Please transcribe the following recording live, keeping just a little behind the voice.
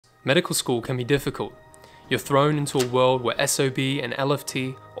Medical school can be difficult. You're thrown into a world where SOB and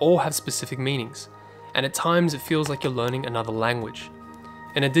LFT all have specific meanings, and at times it feels like you're learning another language.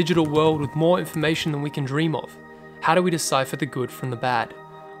 In a digital world with more information than we can dream of, how do we decipher the good from the bad?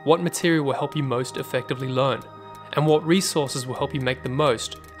 What material will help you most effectively learn? And what resources will help you make the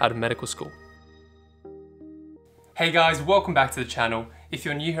most out of medical school? Hey guys, welcome back to the channel. If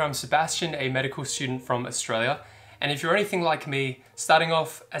you're new here, I'm Sebastian, a medical student from Australia. And if you're anything like me, starting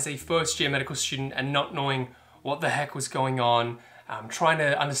off as a first year medical student and not knowing what the heck was going on, trying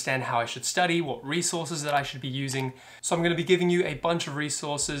to understand how I should study, what resources that I should be using. So I'm going to be giving you a bunch of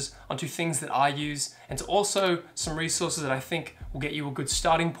resources onto things that I use, and also some resources that I think will get you a good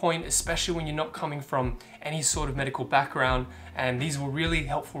starting point, especially when you're not coming from any sort of medical background. And these were really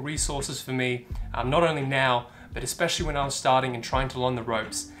helpful resources for me, not only now, but especially when I was starting and trying to learn the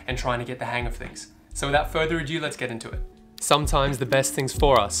ropes and trying to get the hang of things. So without further ado, let's get into it. Sometimes the best things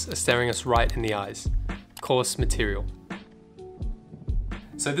for us are staring us right in the eyes. Course material.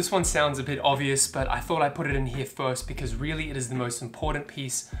 So this one sounds a bit obvious, but I thought I'd put it in here first because really it is the most important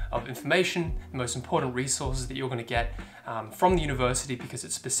piece of information, the most important resources that you're going to get from the university because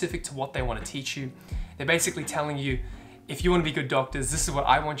it's specific to what they want to teach you. They're basically telling you, if you want to be good doctors, this is what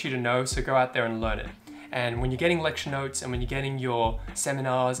I want you to know, so go out there and learn it. And when you're getting lecture notes and when you're getting your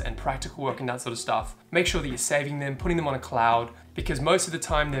seminars and practical work and that sort of stuff, make sure that you're saving them, putting them on a cloud, because most of the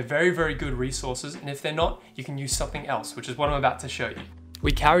time they're very, very good resources. And if they're not, you can use something else, which is what I'm about to show you.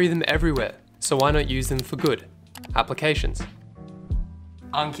 We carry them everywhere, so why not use them for good? Applications.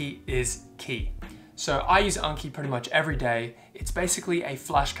 Anki is key. So I use Anki pretty much every day. It's basically a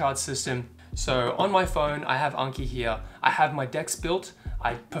flashcard system. So on my phone, I have Anki here. I have my decks built.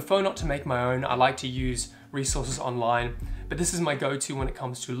 I prefer not to make my own. I like to use resources online, but this is my go-to when it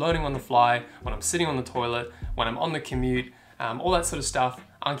comes to learning on the fly, when I'm sitting on the toilet, when I'm on the commute, all that sort of stuff.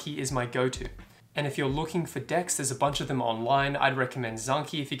 Anki is my go-to. And if you're looking for decks, there's a bunch of them online. I'd recommend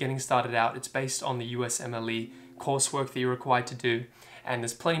Zanki if you're getting started out. It's based on the USMLE coursework that you're required to do. And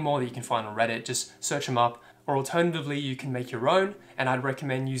there's plenty more that you can find on Reddit. Just search them up. Or alternatively, you can make your own, and I'd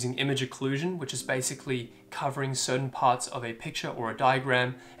recommend using image occlusion, which is basically covering certain parts of a picture or a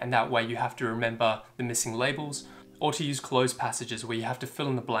diagram, and that way you have to remember the missing labels, or to use closed passages where you have to fill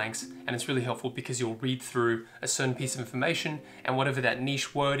in the blanks, and it's really helpful because you'll read through a certain piece of information, and whatever that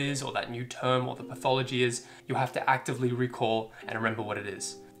niche word is, or that new term, or the pathology is, you'll have to actively recall and remember what it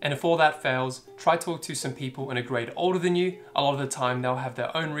is. And if all that fails, try talk to some people in a grade older than you. A lot of the time they'll have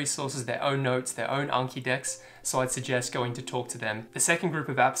their own resources, their own notes, their own Anki decks, so I'd suggest going to talk to them. The second group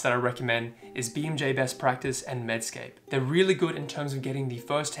of apps that I recommend is BMJ Best Practice and Medscape. They're really good in terms of getting the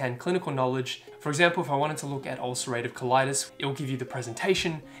first-hand clinical knowledge. For example, if I wanted to look at ulcerative colitis, it will give you the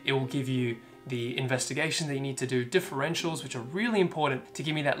presentation, it will give you the investigation that you need to do, differentials, which are really important to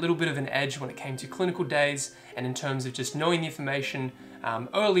give me that little bit of an edge when it came to clinical days and in terms of just knowing the information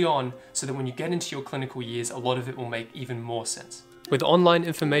early on, so that when you get into your clinical years, a lot of it will make even more sense. With online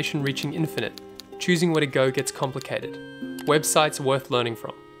information reaching infinite, choosing where to go gets complicated. Websites are worth learning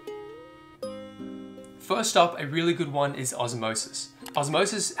from. First up, a really good one is Osmosis.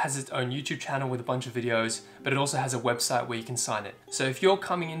 Osmosis has its own YouTube channel with a bunch of videos, but it also has a website where you can sign it. So if you're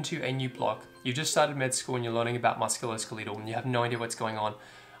coming into a new block, you just started med school and you're learning about musculoskeletal and you have no idea what's going on,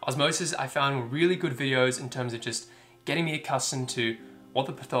 Osmosis I found were really good videos in terms of just getting me accustomed to what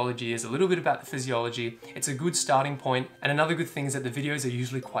the pathology is, a little bit about the physiology. It's a good starting point. And another good thing is that the videos are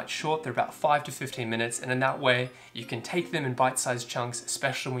usually quite short. They're about 5 to 15 minutes. And in that way, you can take them in bite-sized chunks,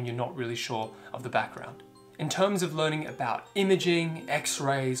 especially when you're not really sure of the background. In terms of learning about imaging,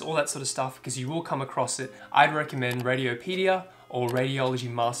 x-rays, all that sort of stuff, because you will come across it, I'd recommend Radiopedia or Radiology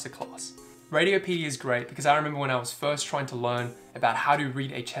Masterclass. Radiopedia is great because I remember when I was first trying to learn about how to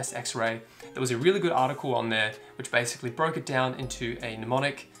read a chest x-ray, there was a really good article on there which basically broke it down into a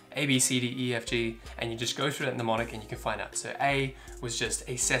mnemonic, A, B, C, D, E, F, G, and you just go through that mnemonic and you can find out. So A was just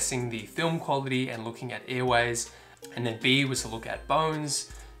assessing the film quality and looking at airways, and then B was to look at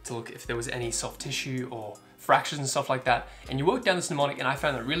bones, to look if there was any soft tissue or fractures and stuff like that. And you work down this mnemonic, and I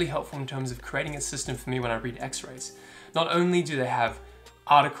found that really helpful in terms of creating a system for me when I read x-rays. Not only do they have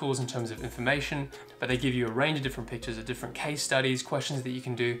articles in terms of information, but they give you a range of different pictures of different case studies, questions that you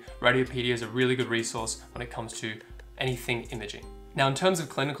can do. Radiopedia is a really good resource when it comes to anything imaging. Now, in terms of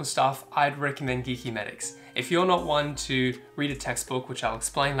clinical stuff, I'd recommend Geeky Medics. If you're not one to read a textbook, which I'll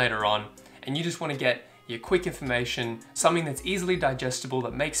explain later on, and you just want to get you get quick information, something that's easily digestible,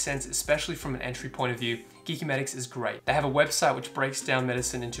 that makes sense, especially from an entry point of view. Geeky Medics is great. They have a website which breaks down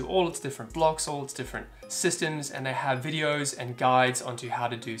medicine into all its different blocks, all its different systems, and they have videos and guides onto how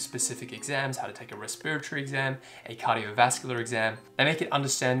to do specific exams, how to take a respiratory exam, a cardiovascular exam. They make it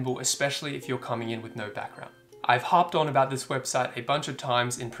understandable, especially if you're coming in with no background. I've harped on about this website a bunch of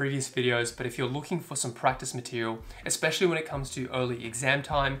times in previous videos, but if you're looking for some practice material, especially when it comes to early exam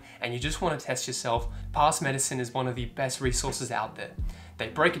time and you just want to test yourself, Past Medicine is one of the best resources out there. They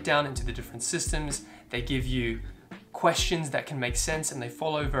break it down into the different systems, they give you questions that can make sense, and they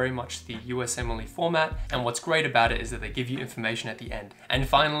follow very much the USMLE format. And what's great about it is that they give you information at the end. And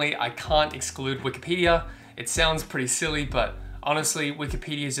finally, I can't exclude Wikipedia. It sounds pretty silly, but honestly,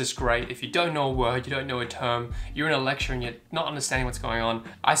 Wikipedia is just great. If you don't know a word, you don't know a term, you're in a lecture and you're not understanding what's going on.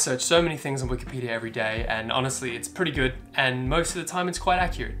 I search so many things on Wikipedia every day, and honestly, it's pretty good, and most of the time it's quite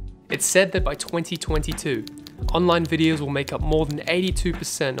accurate. It's said that by 2022, online videos will make up more than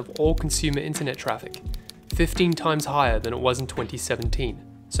 82% of all consumer internet traffic, 15 times higher than it was in 2017.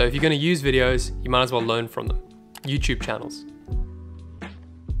 So if you're going to use videos, you might as well learn from them. YouTube channels.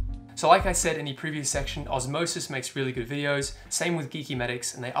 So like I said in the previous section, Osmosis makes really good videos, same with Geeky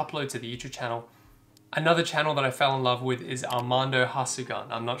Medics, and they upload to the YouTube channel. Another channel that I fell in love with is Armando Hasugan.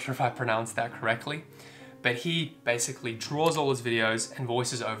 I'm not sure if I pronounced that correctly, but he basically draws all his videos and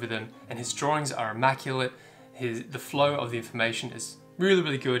voices over them, and his drawings are immaculate. The flow of the information is really,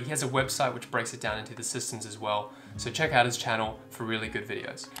 really good. He has a website which breaks it down into the systems as well, so check out his channel for really good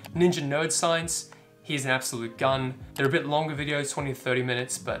videos. Ninja Nerd Science, he's an absolute gun. They're a bit longer videos, 20 to 30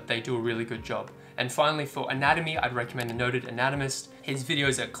 minutes, but they do a really good job. And finally, for anatomy, I'd recommend A Noted Anatomist. His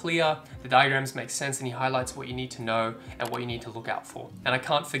videos are clear, the diagrams make sense, and he highlights what you need to know and what you need to look out for. And I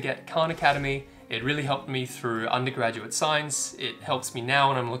can't forget Khan Academy. It really helped me through undergraduate science. It helps me now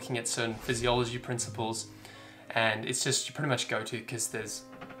when I'm looking at certain physiology principles. And it's just, you pretty much go to, because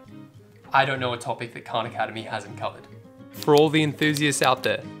I don't know a topic that Khan Academy hasn't covered. For all the enthusiasts out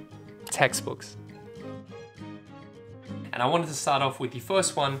there, textbooks. And I wanted to start off with the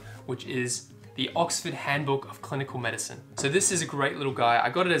first one, which is the Oxford Handbook of Clinical Medicine. So this is a great little guy. I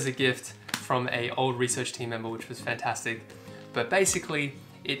got it as a gift from an old research team member, which was fantastic. But basically,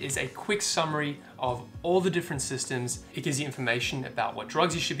 it is a quick summary of all the different systems. It gives you information about what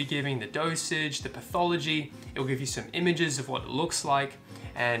drugs you should be giving, the dosage, the pathology. It will give you some images of what it looks like.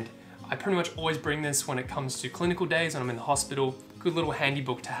 And I pretty much always bring this when it comes to clinical days when I'm in the hospital. Good little handy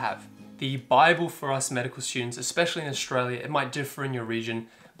book to have. The Bible for us medical students, especially in Australia. It might differ in your region,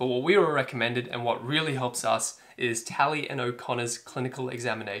 but what we were recommended and what really helps us is Tally and O'Connor's clinical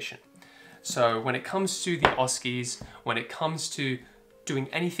examination. So when it comes to the OSCEs, when it comes to doing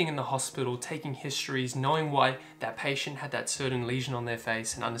anything in the hospital, taking histories, knowing why that patient had that certain lesion on their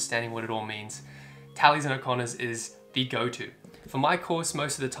face and understanding what it all means, Tally's and O'Connor's is the go-to. For my course,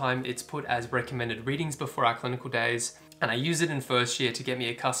 most of the time it's put as recommended readings before our clinical days, and I use it in first year to get me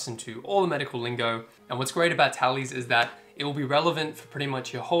accustomed to all the medical lingo. And what's great about Tally's is that it will be relevant for pretty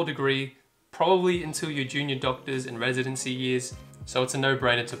much your whole degree, probably until your junior doctors and residency years, so it's a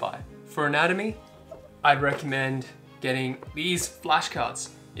no-brainer to buy. For anatomy, I'd recommend getting these flashcards.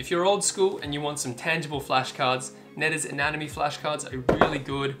 If you're old school and you want some tangible flashcards, Netta's anatomy flashcards are really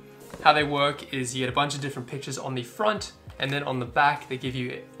good. How they work is you get a bunch of different pictures on the front, and then on the back they give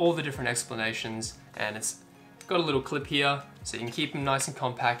you all the different explanations, and it's got a little clip here so you can keep them nice and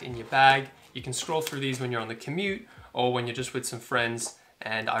compact in your bag. You can scroll through these when you're on the commute or when you're just with some friends,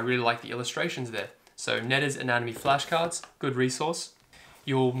 and I really like the illustrations there. So Netta's anatomy flashcards, good resource.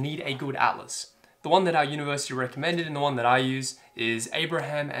 You'll need a good atlas. The one that our university recommended and the one that I use is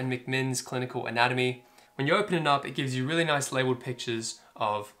Abraham and McMinn's Clinical Anatomy. When you open it up, it gives you really nice labeled pictures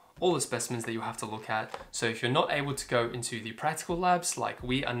of all the specimens that you have to look at. So if you're not able to go into the practical labs, like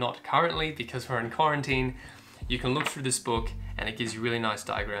we are not currently because we're in quarantine, you can look through this book and it gives you really nice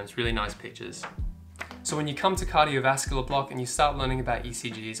diagrams, really nice pictures. So when you come to cardiovascular block and you start learning about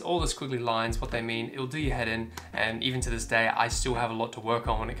ECGs, all the squiggly lines, what they mean, it'll do your head in. And even to this day, I still have a lot to work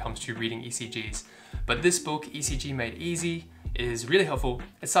on when it comes to reading ECGs. But this book, ECG Made Easy, is really helpful.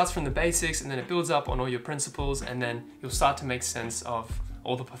 It starts from the basics and then it builds up on all your principles, and then you'll start to make sense of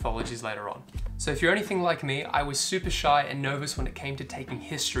all the pathologies later on. So if you're anything like me, I was super shy and nervous when it came to taking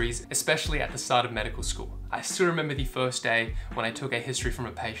histories, especially at the start of medical school. I still remember the first day when I took a history from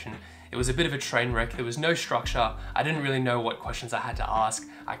a patient. It was a bit of a train wreck. There was no structure. I didn't really know what questions I had to ask.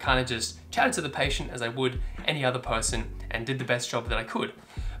 I kind of just chatted to the patient as I would any other person and did the best job that I could.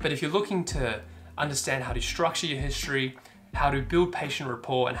 But if you're looking to understand how to structure your history, how to build patient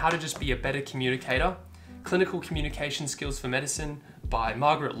rapport, and how to just be a better communicator, Clinical Communication Skills for Medicine by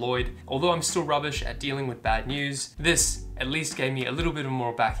Margaret Lloyd. Although I'm still rubbish at dealing with bad news, this at least gave me a little bit of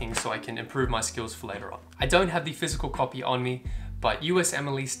more backing so I can improve my skills for later on. I don't have the physical copy on me, but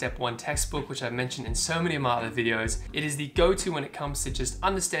USMLE Step 1 textbook, which I've mentioned in so many of my other videos, it is the go-to when it comes to just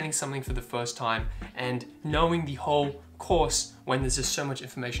understanding something for the first time and knowing the whole course when there's just so much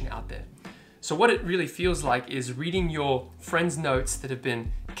information out there. So what it really feels like is reading your friend's notes that have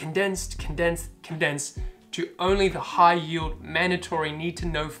been condensed to only the high yield, mandatory, need to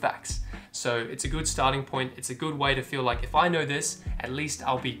know facts. So it's a good starting point. It's a good way to feel like if I know this, at least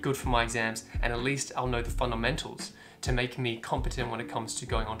I'll be good for my exams and at least I'll know the fundamentals to make me competent when it comes to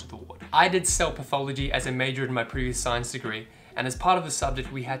going onto the ward. I did cell pathology as a major in my previous science degree, and as part of the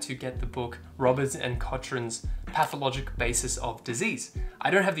subject we had to get the book Roberts and Cochrane's Pathologic Basis of Disease. I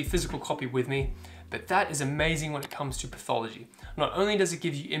don't have the physical copy with me, but that is amazing when it comes to pathology. Not only does it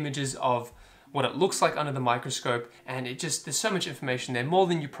give you images of what it looks like under the microscope, and there's so much information there, more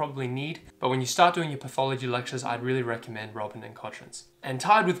than you probably need, but when you start doing your pathology lectures, I'd really recommend Robin and Cochrane's. And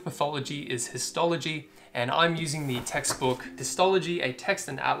tied with pathology is histology, and I'm using the textbook Histology, a Text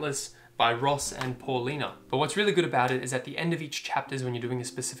and Atlas by Ross and Paulina. But what's really good about it is at the end of each chapters when you're doing a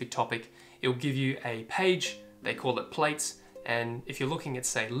specific topic, it'll give you a page, they call it plates, and if you're looking at,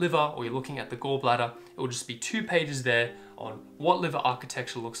 say, liver, or you're looking at the gallbladder, it will just be 2 pages there on what liver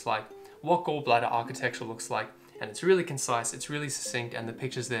architecture looks like, what gallbladder architecture looks like, and it's really concise, it's really succinct, and the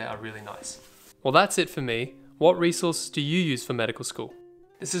pictures there are really nice. Well, that's it for me. What resources do you use for medical school?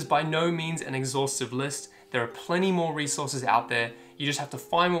 This is by no means an exhaustive list. There are plenty more resources out there. You just have to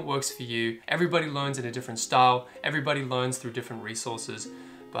find what works for you. Everybody learns in a different style. Everybody learns through different resources.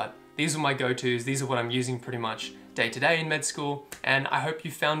 But these are my go-tos. These are what I'm using pretty much day to day in med school, and I hope you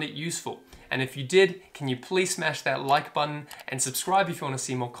found it useful. And if you did, can you please smash that like button and subscribe if you want to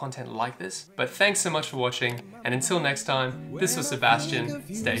see more content like this. But thanks so much for watching, and until next time, this was Sebastian.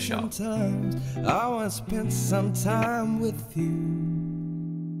 Stay sharp. I want to spend some time with you.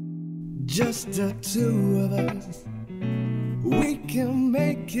 Just the 2 of us. We can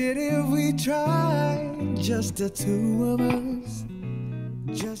make it if we try. Just the 2 of us.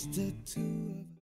 Just the 2 of us.